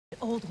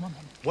old woman.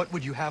 What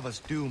would you have us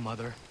do,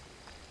 Mother?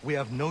 We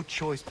have no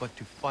choice but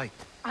to fight.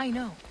 I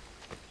know.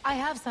 I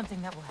have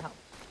something that will help.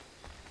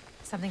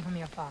 Something from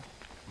your father.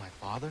 My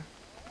father?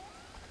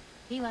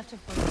 He left it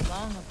for you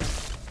long ago,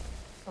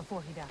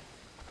 before he died.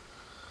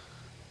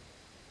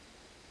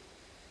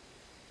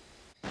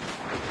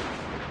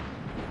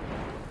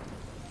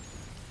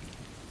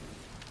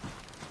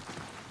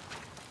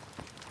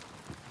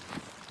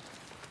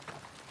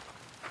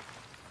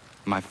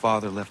 My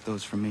father left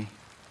those for me.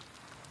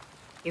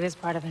 He was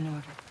part of an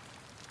order.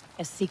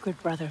 A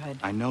secret brotherhood.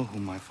 I know who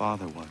my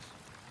father was.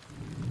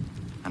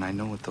 And I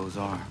know what those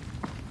are.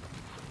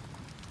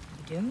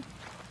 You do?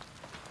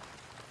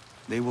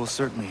 They will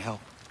certainly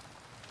help.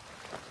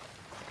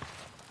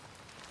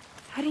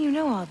 How do you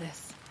know all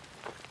this?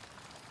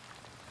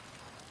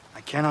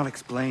 I cannot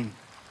explain.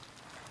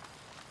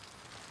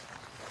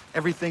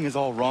 Everything is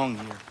all wrong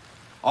here.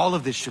 All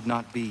of this should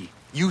not be.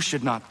 You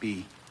should not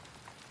be.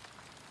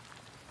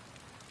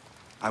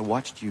 I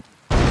watched you.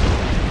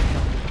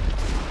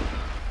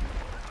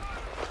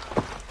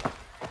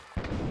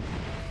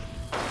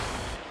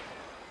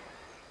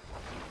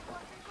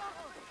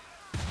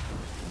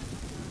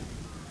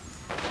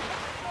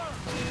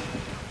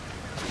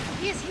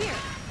 He is here.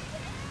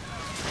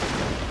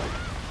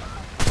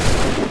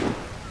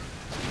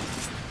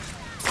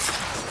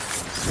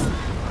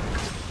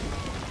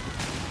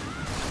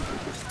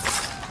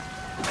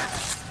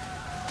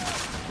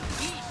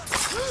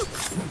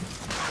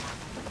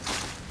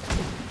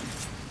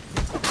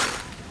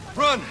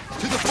 Run!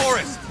 To the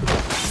forest!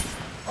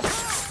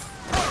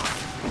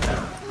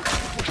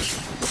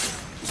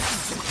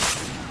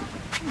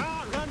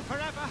 Can't run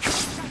forever.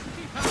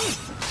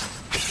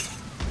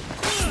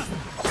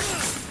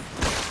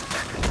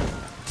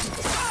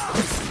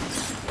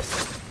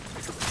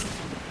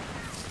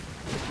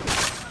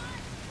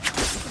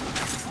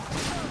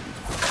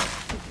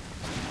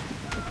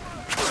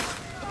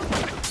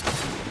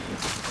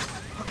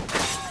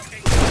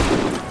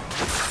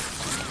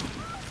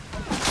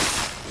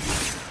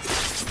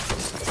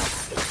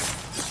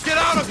 Get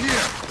out of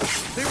here!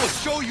 They will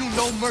show you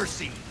no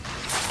mercy!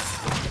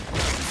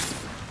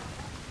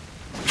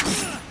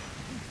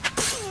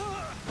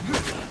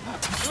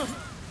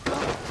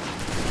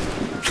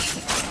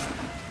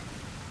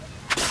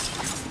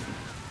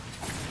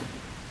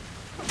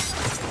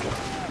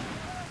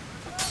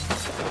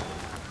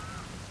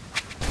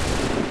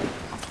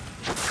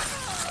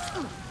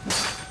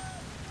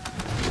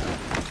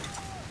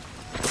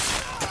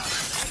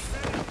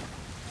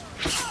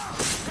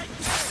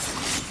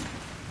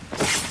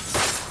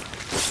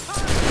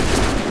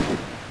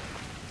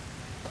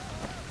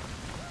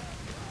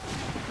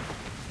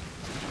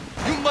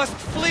 You must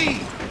flee!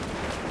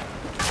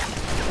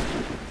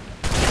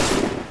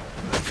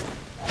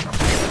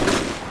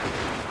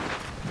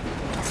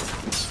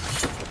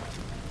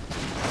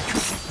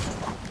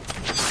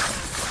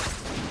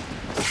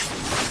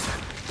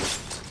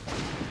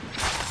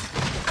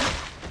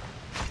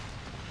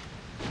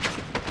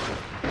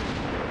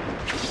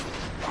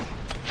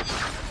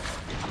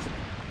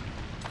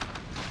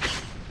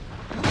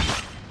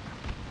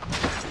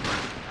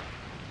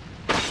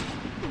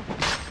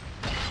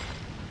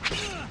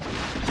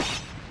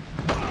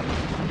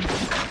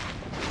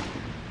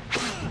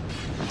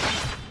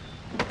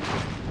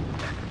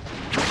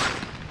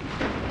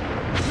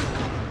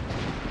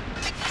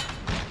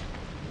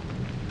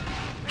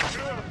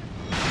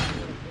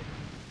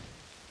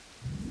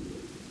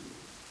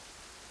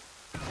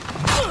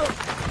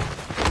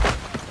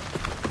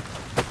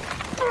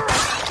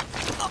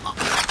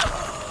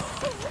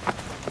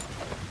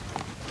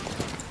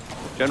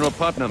 General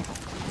Putnam,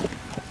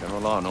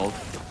 General Arnold.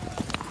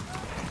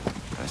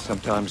 I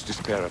sometimes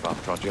despair of our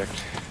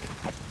project.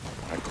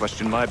 I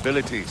question my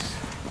abilities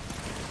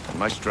and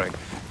my strength.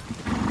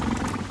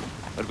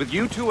 But with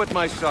you two at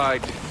my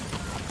side,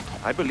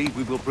 I believe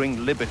we will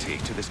bring liberty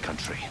to this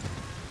country.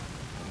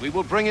 We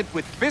will bring it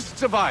with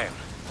fists of iron.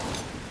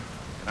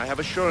 And I have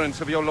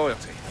assurance of your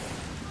loyalty.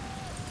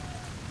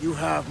 You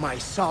have my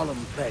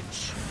solemn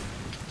pledge.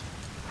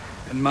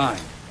 And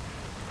mine.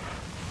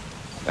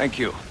 Thank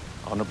you,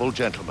 honorable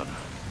gentlemen.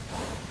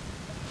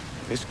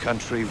 This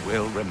country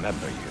will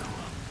remember you.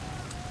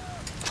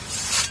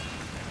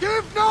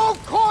 Give no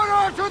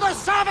quarter to the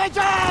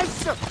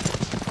savages!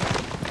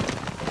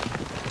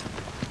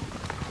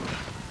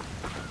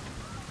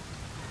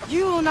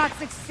 You will not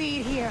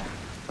succeed here.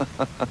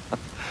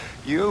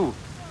 You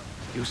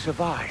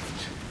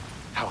survived.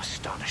 How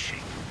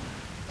astonishing.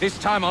 This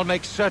time I'll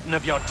make certain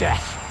of your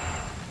death.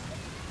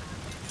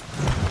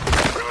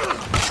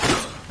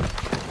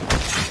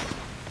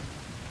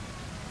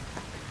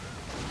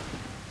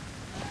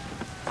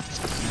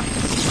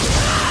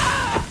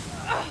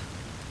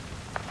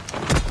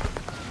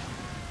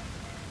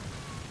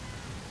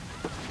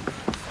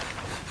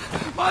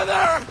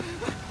 Mother!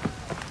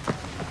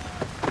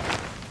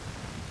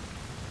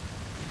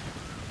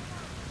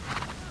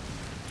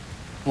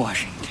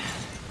 Washington.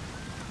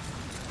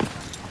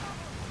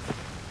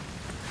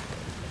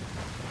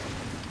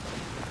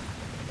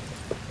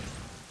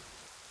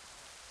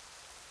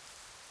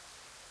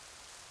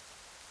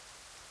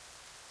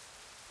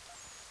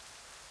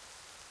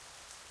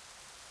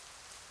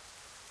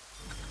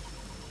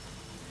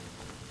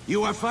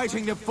 You are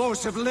fighting the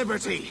force of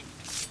liberty.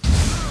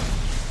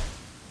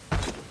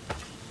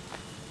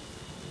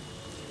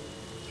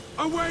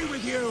 Away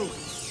with you!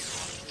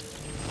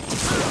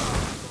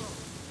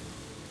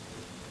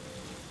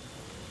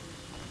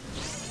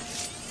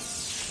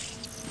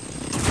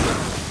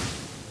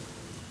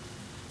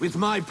 With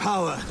my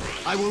power,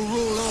 I will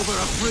rule over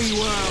a free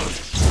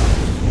world.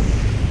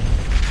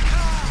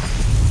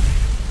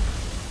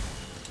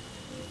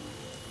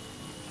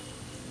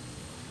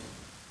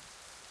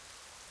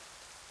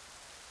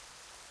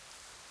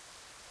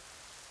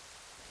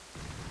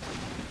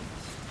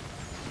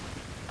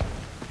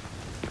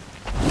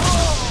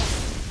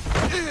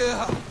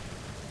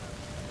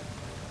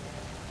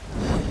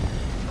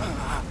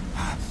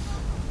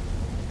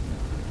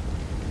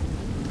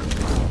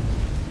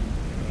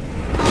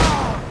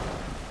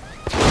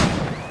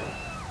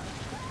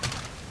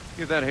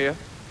 Give that here.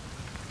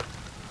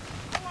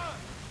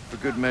 For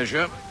good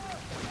measure.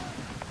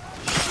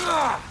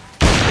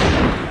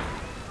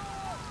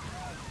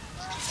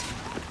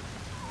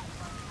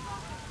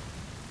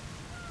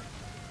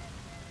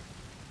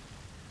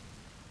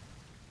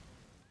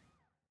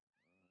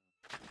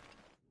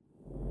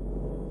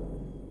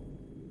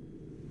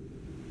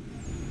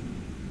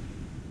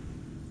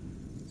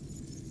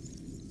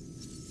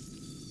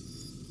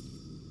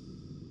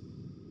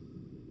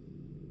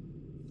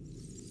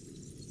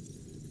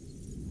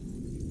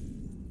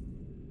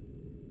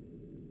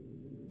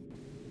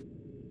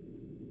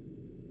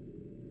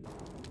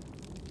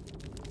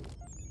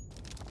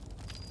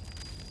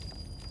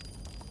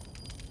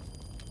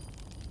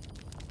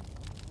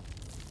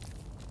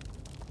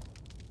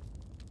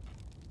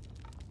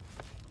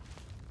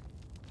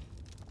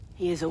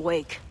 He is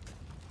awake.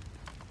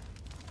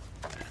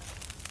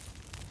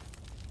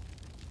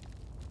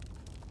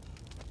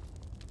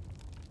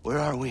 Where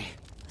are we?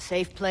 A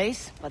safe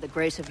place, by the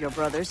grace of your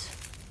brothers.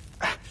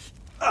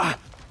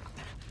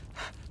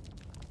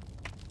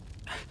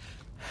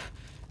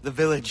 The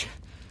village.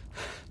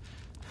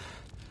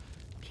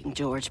 King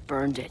George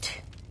burned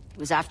it. It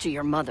was after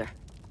your mother.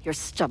 Your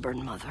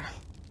stubborn mother.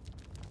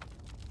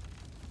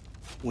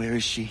 Where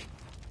is she?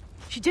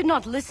 She did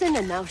not listen,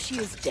 and now she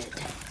is dead.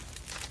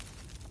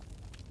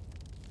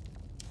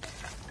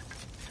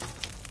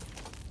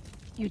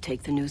 You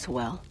take the news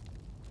well.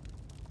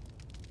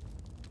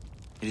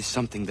 It is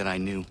something that I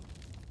knew.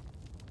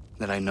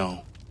 That I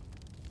know.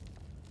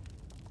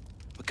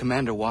 But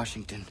Commander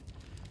Washington,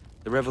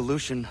 the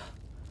revolution...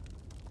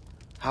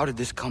 How did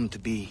this come to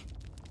be?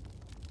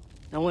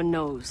 No one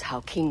knows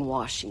how King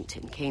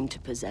Washington came to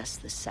possess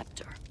the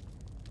scepter.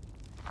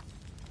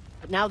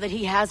 But now that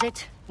he has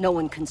it, no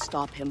one can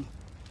stop him.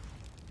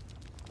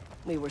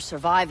 We were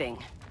surviving,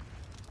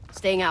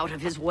 staying out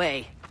of his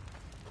way.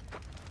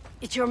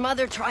 Yet your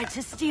mother tried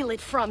to steal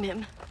it from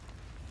him.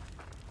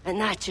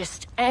 And that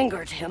just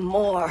angered him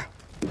more.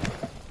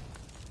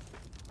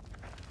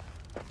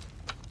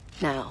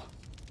 Now,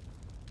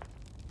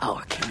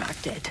 our king are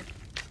dead.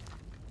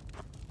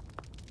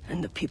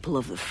 And the people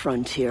of the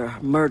frontier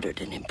are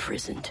murdered and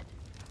imprisoned.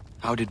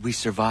 How did we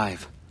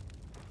survive?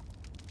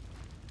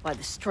 By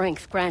the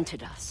strength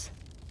granted us.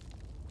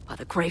 By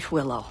the Great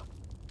Willow.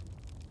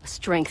 A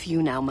strength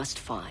you now must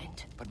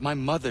find. But my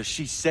mother,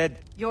 she said...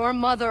 Your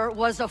mother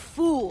was a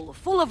fool,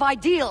 full of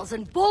ideals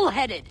and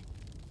bullheaded.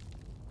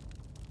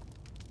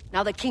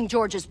 Now that King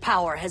George's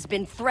power has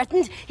been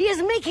threatened, he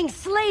is making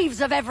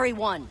slaves of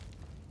everyone.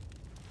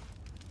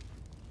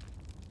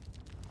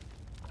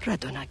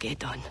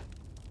 Radonagedon.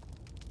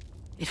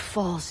 It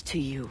falls to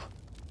you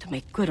to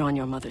make good on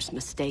your mother's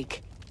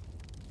mistake.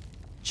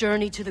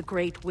 Journey to the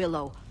Great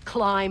Willow,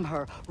 climb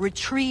her,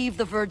 retrieve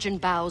the virgin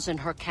boughs in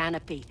her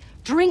canopy,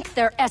 drink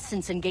their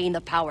essence and gain the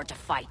power to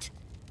fight.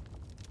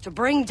 To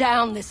bring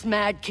down this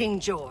mad King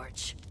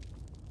George.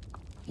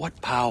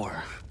 What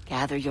power?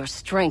 Gather your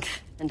strength,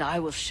 and I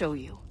will show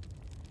you.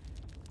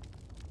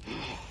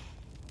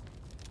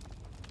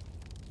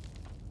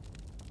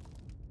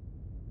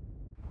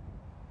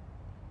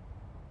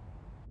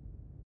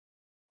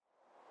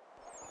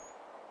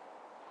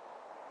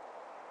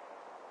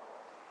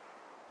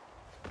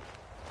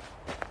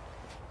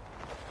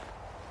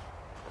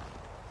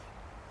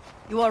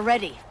 You are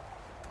ready.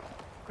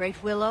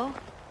 Great Willow,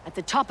 at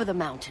the top of the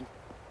mountain.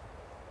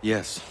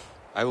 Yes.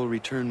 I will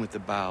return with the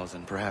boughs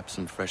and perhaps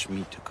some fresh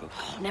meat to cook.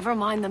 Oh, never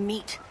mind the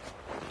meat.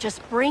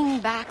 Just bring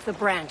back the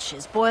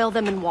branches, boil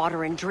them in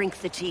water, and drink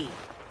the tea.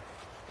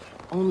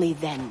 Only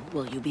then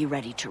will you be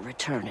ready to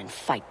return and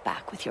fight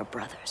back with your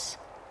brothers.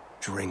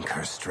 Drink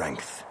her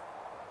strength.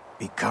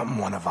 Become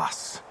one of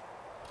us.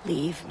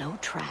 Leave no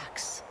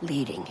tracks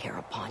leading here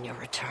upon your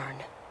return.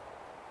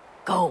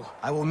 Go.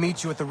 I will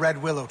meet you at the Red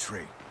Willow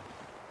Tree.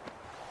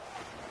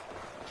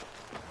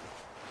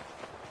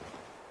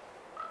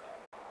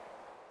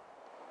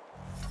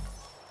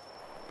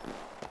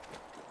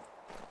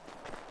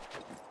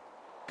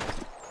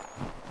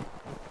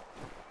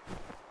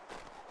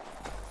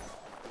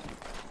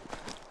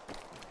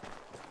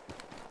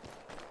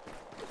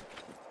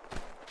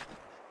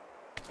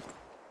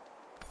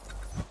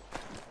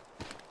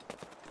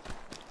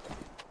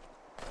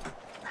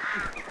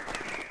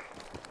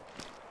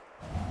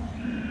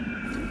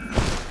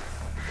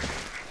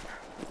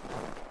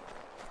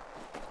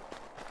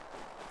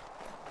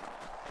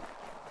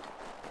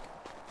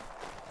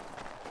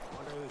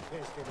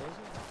 interested, is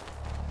he?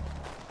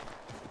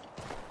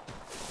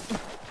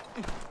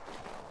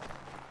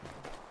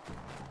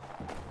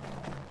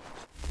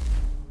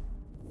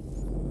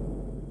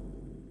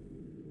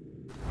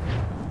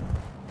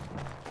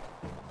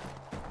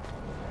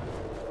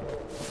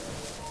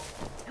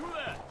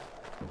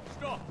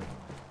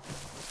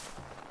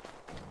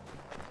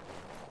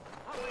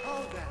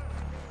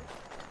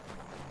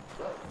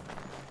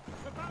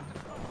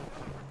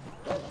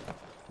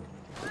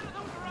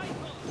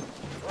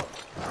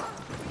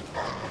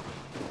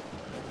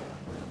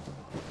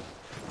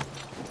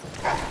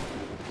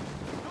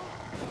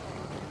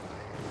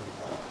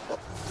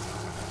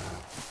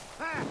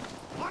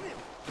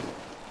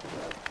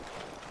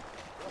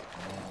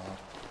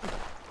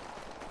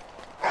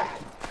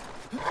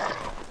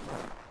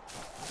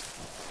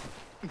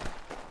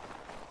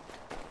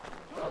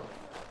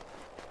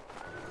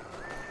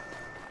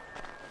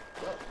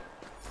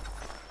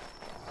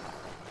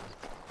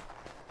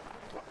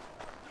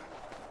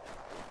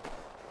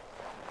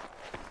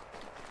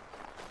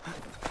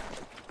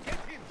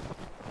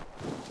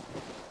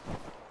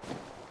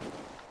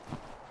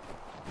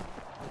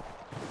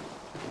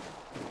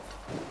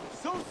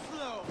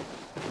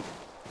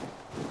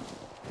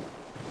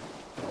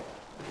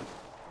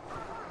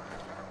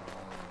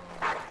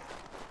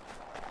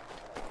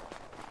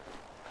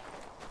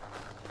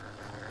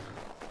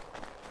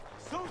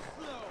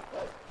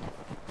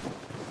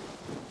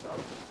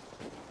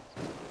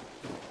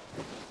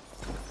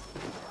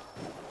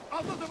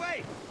 Out of the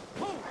way!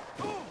 Move!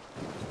 Move!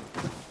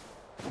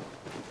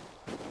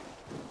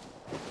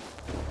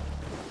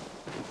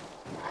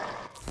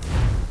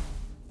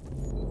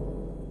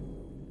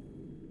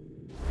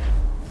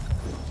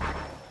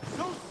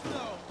 So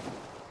slow!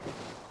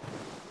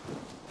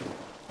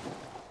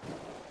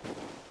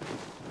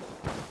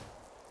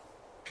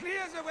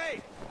 Clear the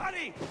way!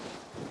 Hurry!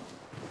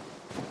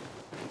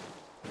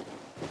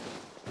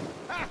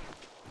 Ha!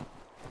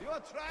 You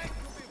are trying to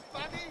be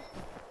funny?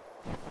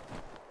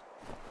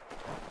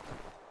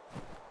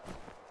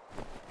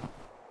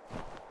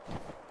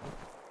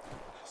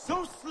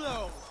 So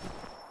slow!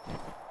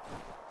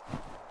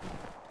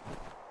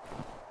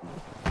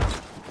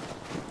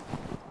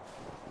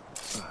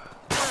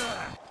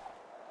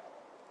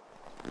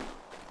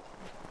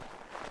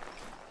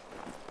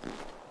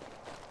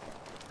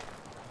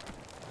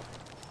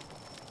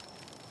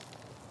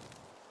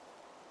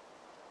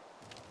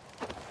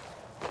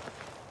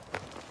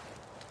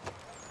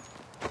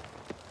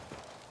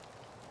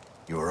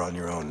 You are on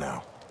your own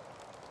now.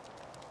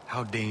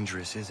 How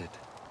dangerous is it?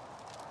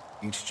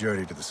 Each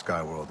journey to the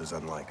Sky World is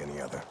unlike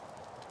any other.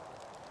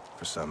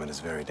 For some, it is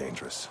very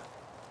dangerous.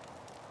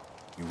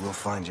 You will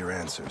find your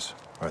answers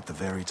are at the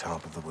very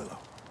top of the willow.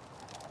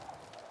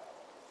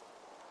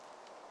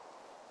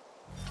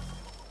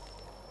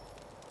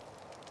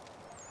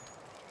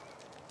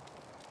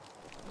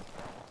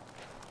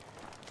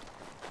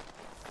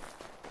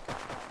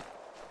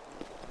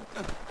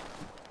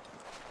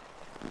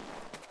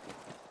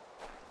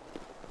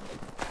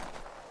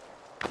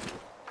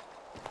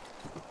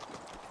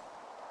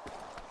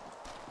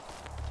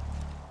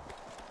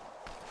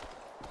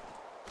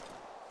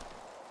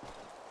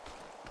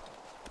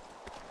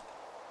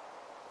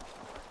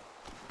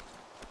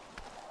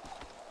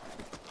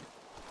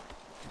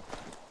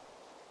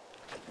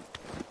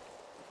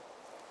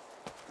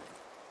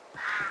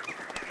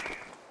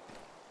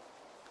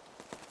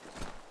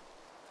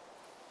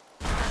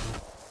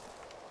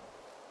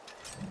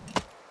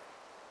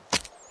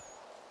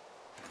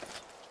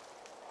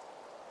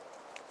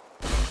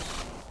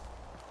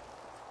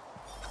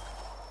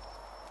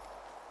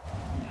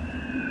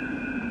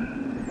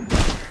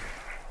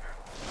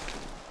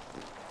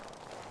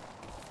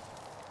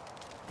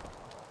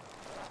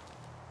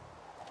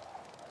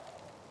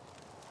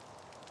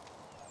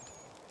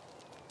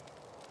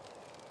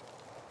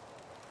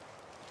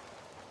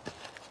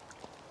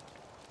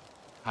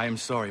 I am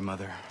sorry,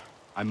 Mother.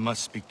 I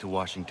must speak to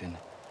Washington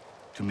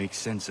to make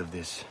sense of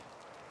this.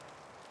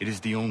 It is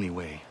the only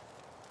way.